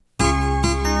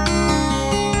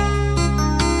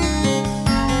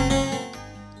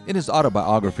his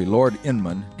autobiography, Lord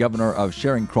Inman, governor of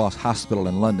Charing Cross Hospital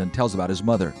in London, tells about his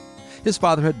mother. His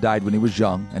father had died when he was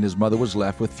young, and his mother was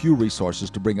left with few resources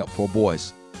to bring up 4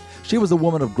 boys. She was a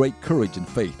woman of great courage and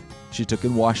faith. She took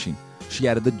in washing. She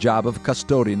added the job of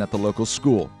custodian at the local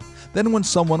school. Then when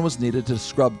someone was needed to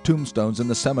scrub tombstones in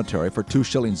the cemetery for 2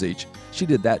 shillings each, she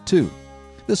did that too.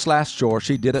 This last chore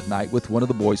she did at night with one of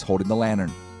the boys holding the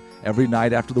lantern. Every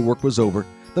night after the work was over,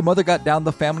 the mother got down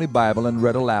the family Bible and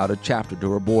read aloud a chapter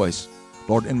to her boys.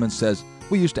 Lord Inman says,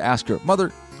 "We used to ask her,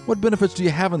 'Mother, what benefits do you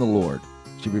have in the Lord?'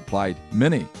 She replied,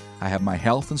 'Many. I have my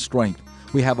health and strength.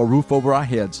 We have a roof over our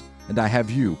heads, and I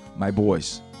have you, my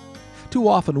boys.'" Too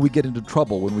often we get into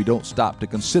trouble when we don't stop to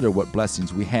consider what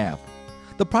blessings we have.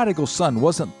 The prodigal son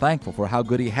wasn't thankful for how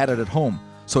good he had it at home,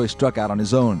 so he struck out on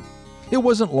his own. It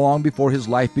wasn't long before his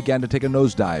life began to take a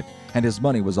nosedive, and his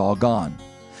money was all gone.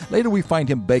 Later we find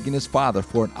him begging his father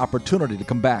for an opportunity to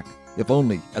come back, if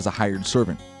only as a hired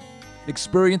servant.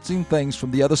 Experiencing things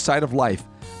from the other side of life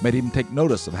made him take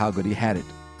notice of how good he had it.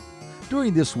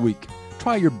 During this week,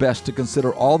 try your best to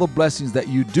consider all the blessings that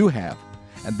you do have,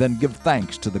 and then give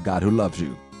thanks to the God who loves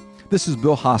you. This is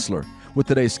Bill Hostler with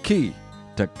today's Key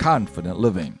to Confident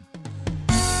Living.